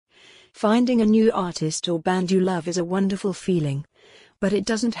Finding a new artist or band you love is a wonderful feeling, but it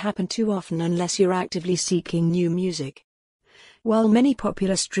doesn't happen too often unless you're actively seeking new music. While many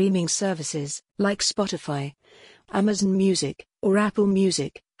popular streaming services, like Spotify, Amazon Music, or Apple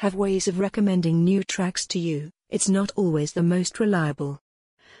Music, have ways of recommending new tracks to you, it's not always the most reliable.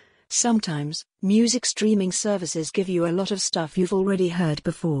 Sometimes, music streaming services give you a lot of stuff you've already heard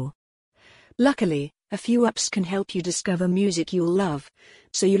before. Luckily, a few apps can help you discover music you'll love,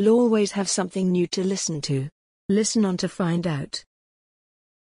 so you'll always have something new to listen to. Listen on to find out.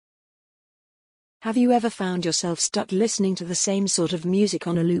 Have you ever found yourself stuck listening to the same sort of music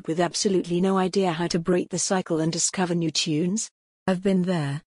on a loop with absolutely no idea how to break the cycle and discover new tunes? I've been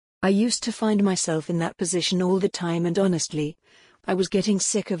there. I used to find myself in that position all the time, and honestly, I was getting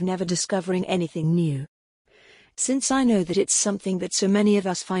sick of never discovering anything new. Since I know that it's something that so many of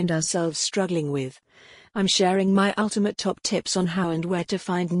us find ourselves struggling with, I'm sharing my ultimate top tips on how and where to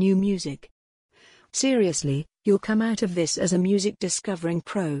find new music. Seriously, you'll come out of this as a music discovering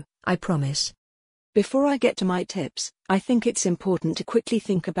pro, I promise. Before I get to my tips, I think it's important to quickly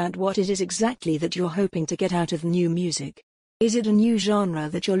think about what it is exactly that you're hoping to get out of new music. Is it a new genre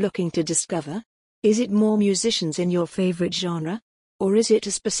that you're looking to discover? Is it more musicians in your favorite genre? Or is it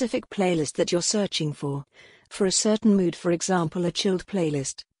a specific playlist that you're searching for a certain mood, for example a chilled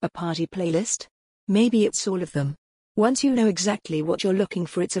playlist, a party playlist? Maybe it's all of them. Once you know exactly what you're looking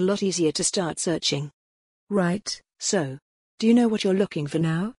for, it's a lot easier to start searching. Right, so, do you know what you're looking for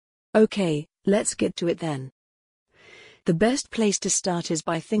now? Okay, let's get to it then. The best place to start is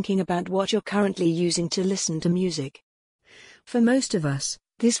by thinking about what you're currently using to listen to music. For most of us,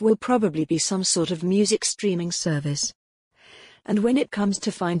 this will probably be some sort of music streaming service. And when it comes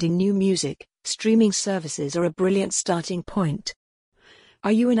to finding new music, streaming services are a brilliant starting point.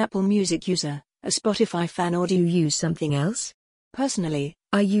 Are you an Apple Music user, a Spotify fan, or do you use something else? Personally,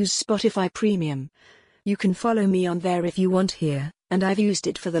 I use Spotify Premium. You can follow me on there if you want here, and I've used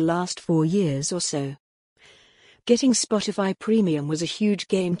it for the last 4 years or so. Getting Spotify Premium was a huge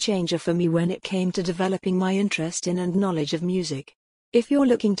game changer for me when it came to developing my interest in and knowledge of music. If you're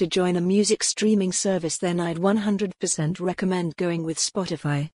looking to join a music streaming service, then I'd 100% recommend going with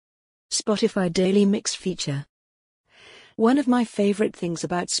Spotify. Spotify Daily Mix feature. One of my favorite things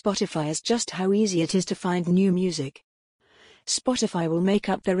about Spotify is just how easy it is to find new music. Spotify will make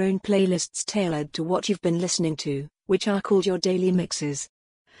up their own playlists tailored to what you've been listening to, which are called your daily mixes.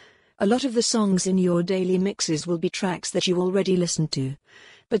 A lot of the songs in your daily mixes will be tracks that you already listened to,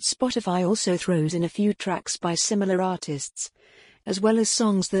 but Spotify also throws in a few tracks by similar artists, as well as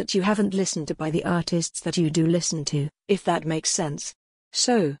songs that you haven't listened to by the artists that you do listen to, if that makes sense.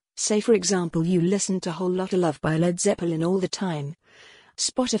 So, say for example you listen to Whole Lotta Love by Led Zeppelin all the time.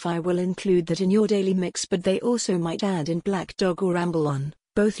 Spotify will include that in your daily mix, but they also might add in Black Dog or Ramble On,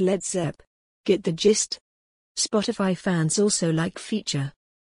 both Led Zepp. Get the gist? Spotify fans also like feature.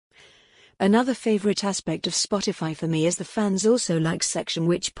 Another favorite aspect of Spotify for me is the fans also like section,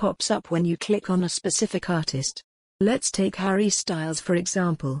 which pops up when you click on a specific artist. Let's take Harry Styles for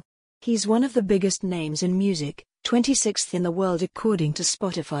example. He's one of the biggest names in music, 26th in the world according to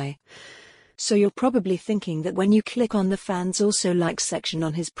Spotify. So you're probably thinking that when you click on the fans also like section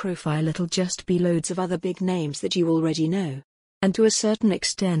on his profile, it'll just be loads of other big names that you already know. And to a certain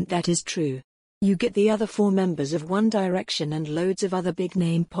extent that is true. You get the other 4 members of One Direction and loads of other big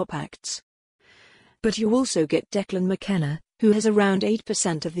name pop acts. But you also get Declan McKenna, who has around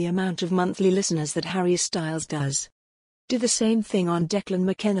 8% of the amount of monthly listeners that Harry Styles does. Do the same thing on Declan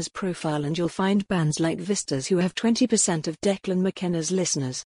McKenna's profile and you'll find bands like Vistas who have 20% of Declan McKenna's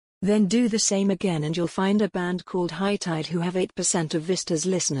listeners. Then do the same again and you'll find a band called High Tide who have 8% of Vista's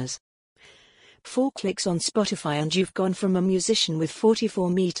listeners. 4 clicks on Spotify and you've gone from a musician with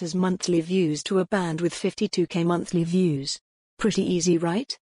 44 meters monthly views to a band with 52k monthly views. Pretty easy,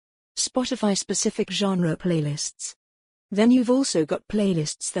 right? Spotify specific genre playlists. Then you've also got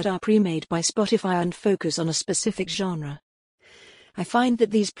playlists that are pre-made by Spotify and focus on a specific genre. I find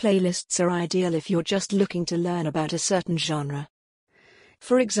that these playlists are ideal if you're just looking to learn about a certain genre.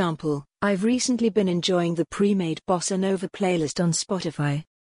 For example, I've recently been enjoying the pre-made Bossa Nova playlist on Spotify.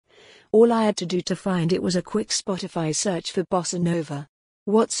 All I had to do to find it was a quick Spotify search for Bossa Nova.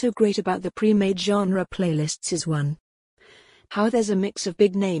 What's so great about the pre-made genre playlists is 1. How there's a mix of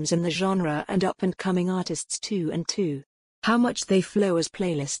big names in the genre and up-and-coming artists too, and 2. How much they flow as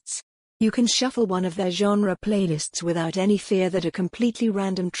playlists. You can shuffle one of their genre playlists without any fear that a completely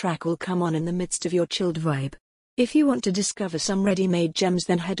random track will come on in the midst of your chilled vibe. If you want to discover some ready-made gems,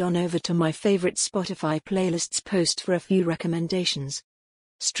 then head on over to my favorite Spotify playlists post for a few recommendations.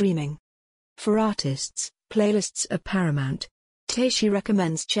 Streaming. For artists, playlists are paramount. Taishi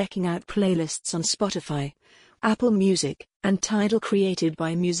recommends checking out playlists on Spotify, Apple Music, and Tidal created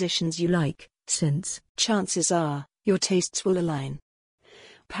by musicians you like, since chances are your tastes will align.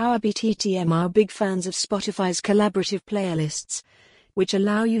 Powerbeat ETM are big fans of Spotify's collaborative playlists, which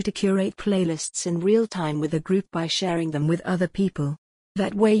allow you to curate playlists in real time with a group by sharing them with other people.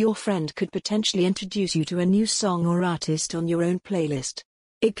 That way your friend could potentially introduce you to a new song or artist on your own playlist.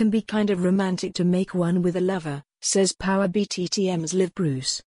 It can be kind of romantic to make one with a lover, says Powerbeat ETM's Liv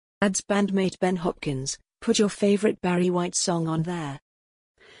Bruce. Adds bandmate Ben Hopkins, put your favorite Barry White song on there.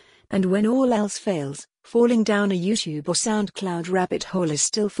 And when all else fails, falling down a YouTube or SoundCloud rabbit hole is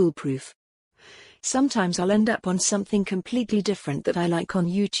still foolproof. Sometimes I'll end up on something completely different that I like on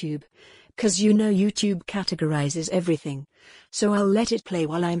YouTube. 'Cause YouTube categorizes everything. So I'll let it play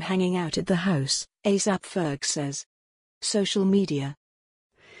while I'm hanging out at the house, ASAP Ferg says. Social media.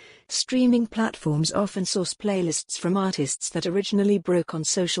 Streaming platforms often source playlists from artists that originally broke on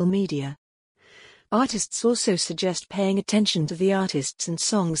social media. Artists also suggest paying attention to the artists and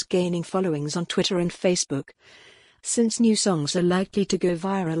songs gaining followings on Twitter and Facebook, since new songs are likely to go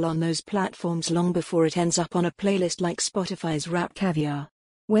viral on those platforms long before it ends up on a playlist like Spotify's Rap Caviar.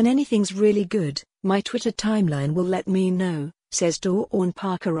 When anything's really good, my Twitter timeline will let me know, says Dawn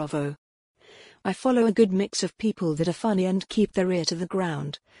Parkerovo. I follow a good mix of people that are funny and keep their ear to the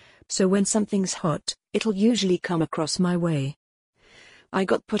ground. So when something's hot, it'll usually come across my way. I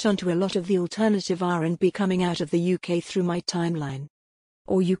got put onto a lot of the alternative R&B coming out of the UK through my timeline.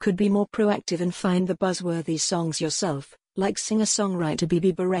 Or you could be more proactive and find the buzzworthy songs yourself, like singer-songwriter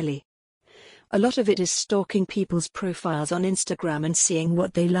Bibi Borelli. A lot of it is stalking people's profiles on Instagram and seeing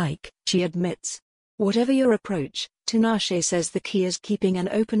what they like, she admits. Whatever your approach, Tinashe says the key is keeping an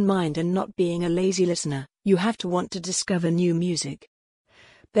open mind and not being a lazy listener. You have to want to discover new music.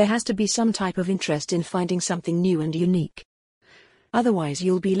 There has to be some type of interest in finding something new and unique. Otherwise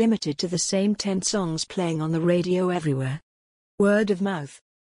you'll be limited to the same 10 songs playing on the radio everywhere. Word of mouth.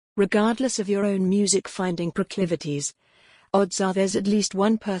 Regardless of your own music finding proclivities, odds are there's at least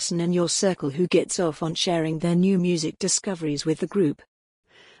one person in your circle who gets off on sharing their new music discoveries with the group.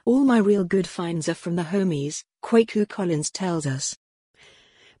 All my real good finds are from the homies, Kwaku Collins tells us.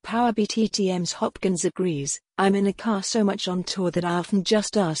 Powerbeat ETM's Hopkins agrees. I'm in a car so much on tour that I often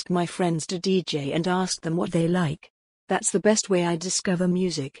just ask my friends to DJ and ask them what they like. That's the best way I discover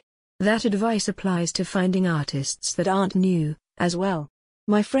music. That advice applies to finding artists that aren't new, as well.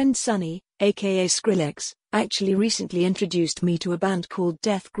 My friend Sunny, aka Skrillex, actually recently introduced me to a band called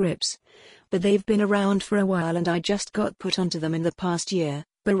Death Grips. But they've been around for a while and I just got put onto them in the past year,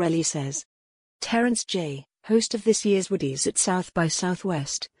 Borelli says. Terrence J., host of this year's Woodies at South by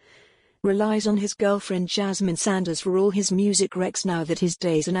Southwest, relies on his girlfriend Jasmine Sanders for all his music recs now that his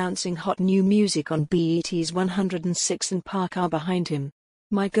days announcing hot new music on BET's 106 and Park are behind him.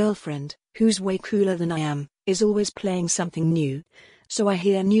 My girlfriend, who's way cooler than I am, is always playing something new, so I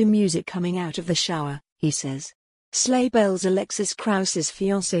hear new music coming out of the shower, he says. Sleigh Bells Alexis Krause's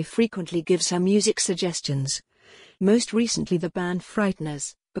fiancé frequently gives her music suggestions. Most recently the band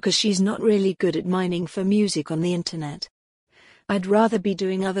Frighteners, because she's not really good at mining for music on the internet. I'd rather be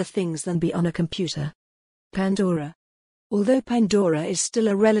doing other things than be on a computer. Pandora. Although Pandora is still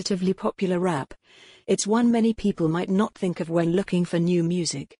a relatively popular rap, it's one many people might not think of when looking for new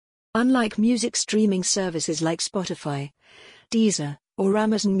music. Unlike music streaming services like Spotify, Deezer, or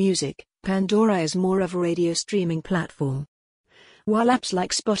Amazon Music, Pandora is more of a radio streaming platform. While apps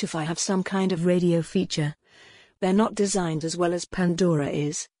like Spotify have some kind of radio feature, they're not designed as well as Pandora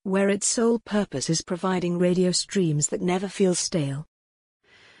is, where its sole purpose is providing radio streams that never feel stale.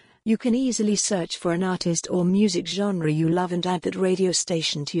 You can easily search for an artist or music genre you love and add that radio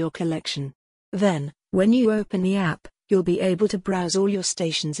station to your collection. Then, when you open the app, you'll be able to browse all your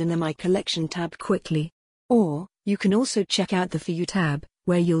stations in the My Collection tab quickly. Or, you can also check out the For You tab,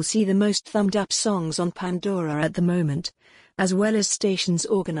 where you'll see the most thumbed up songs on Pandora at the moment, as well as stations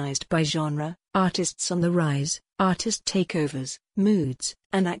organized by genre, artists on the rise, artist takeovers, moods,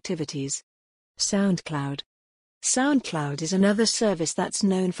 and activities. SoundCloud. SoundCloud is another service that's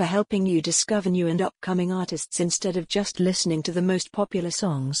known for helping you discover new and upcoming artists instead of just listening to the most popular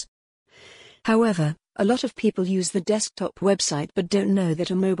songs. However, a lot of people use the desktop website but don't know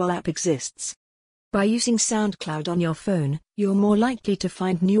that a mobile app exists. By using SoundCloud on your phone, you're more likely to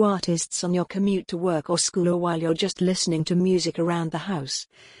find new artists on your commute to work or school or while you're just listening to music around the house,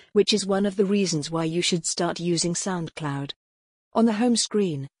 which is one of the reasons why you should start using SoundCloud. On the home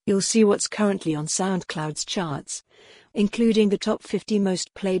screen, you'll see what's currently on SoundCloud's charts, including the top 50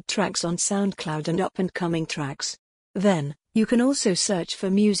 most played tracks on SoundCloud and up-and-coming tracks. Then, You can also search for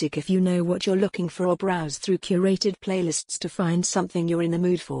music if you know what you're looking for, or browse through curated playlists to find something you're in the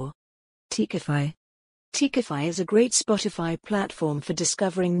mood for. Tikify. Tikify is a great Spotify platform for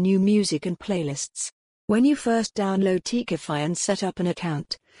discovering new music and playlists. When you first download Tikify and set up an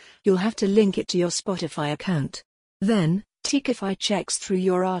account, you'll have to link it to your Spotify account. Then, Tikify checks through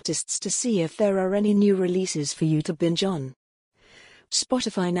your artists to see if there are any new releases for you to binge on.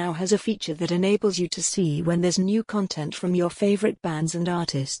 Spotify now has a feature that enables you to see when there's new content from your favorite bands and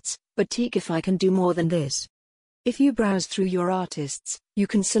artists, but Tikify can do more than this. If you browse through your artists, you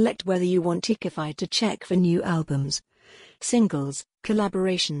can select whether you want Tikify to check for new albums, singles,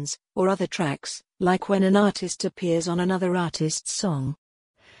 collaborations, or other tracks, like when an artist appears on another artist's song.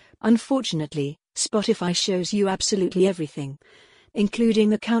 Unfortunately, Spotify shows you absolutely everything,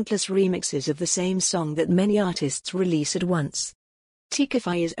 including the countless remixes of the same song that many artists release at once.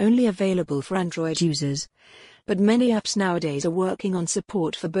 Tikify is only available for Android users, but many apps nowadays are working on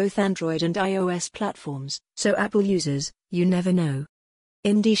support for both Android and iOS platforms, so Apple users, you never know.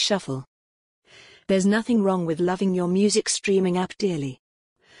 Indie Shuffle. There's nothing wrong with loving your music streaming app dearly.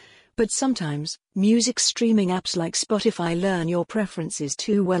 But sometimes, music streaming apps like Spotify learn your preferences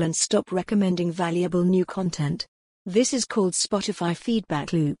too well and stop recommending valuable new content. This is called Spotify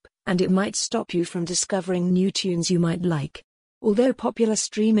feedback loop, and it might stop you from discovering new tunes you might like. Although popular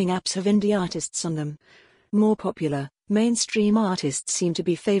streaming apps have indie artists on them, more popular, mainstream artists seem to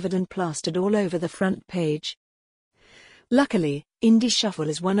be favored and plastered all over the front page. Luckily, Indie Shuffle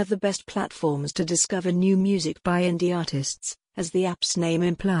is one of the best platforms to discover new music by indie artists, as the app's name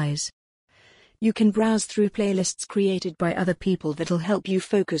implies. You can browse through playlists created by other people that'll help you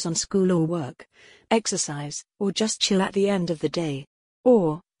focus on school or work, exercise, or just chill at the end of the day.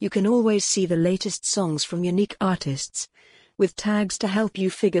 Or, you can always see the latest songs from unique artists, with tags to help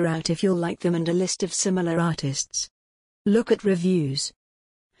you figure out if you'll like them and a list of similar artists. Look at reviews.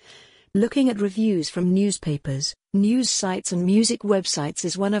 Looking at reviews from newspapers, news sites and music websites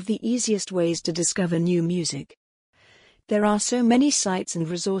is one of the easiest ways to discover new music. There are so many sites and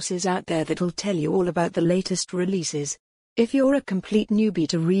resources out there that'll tell you all about the latest releases. If you're a complete newbie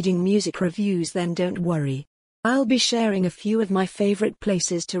to reading music reviews, then don't worry. I'll be sharing a few of my favorite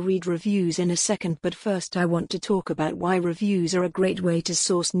places to read reviews in a second, but first I want to talk about why reviews are a great way to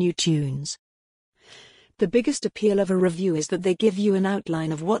source new tunes. The biggest appeal of a review is that they give you an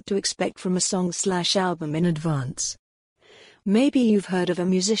outline of what to expect from a song/album in advance. Maybe you've heard of a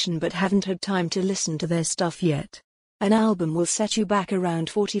musician but haven't had time to listen to their stuff yet. An album will set you back around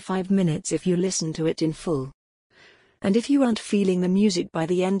 45 minutes if you listen to it in full. And if you aren't feeling the music by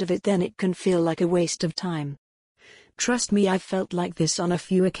the end of it, then it can feel like a waste of time. Trust me, I've felt like this on a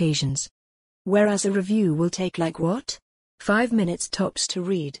few occasions. Whereas a review will take 5 minutes tops to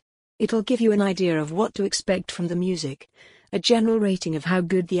read. It'll give you an idea of what to expect from the music, a general rating of how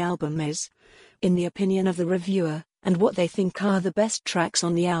good the album is, in the opinion of the reviewer, and what they think are the best tracks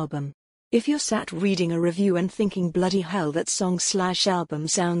on the album. If you're sat reading a review and thinking bloody hell that song/album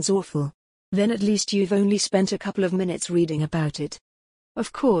sounds awful, then at least you've only spent a couple of minutes reading about it.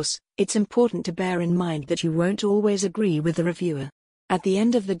 Of course, it's important to bear in mind that you won't always agree with the reviewer. At the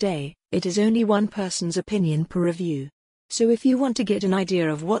end of the day, it is only one person's opinion per review. So if you want to get an idea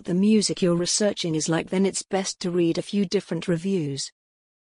of what the music you're researching is like, then it's best to read a few different reviews.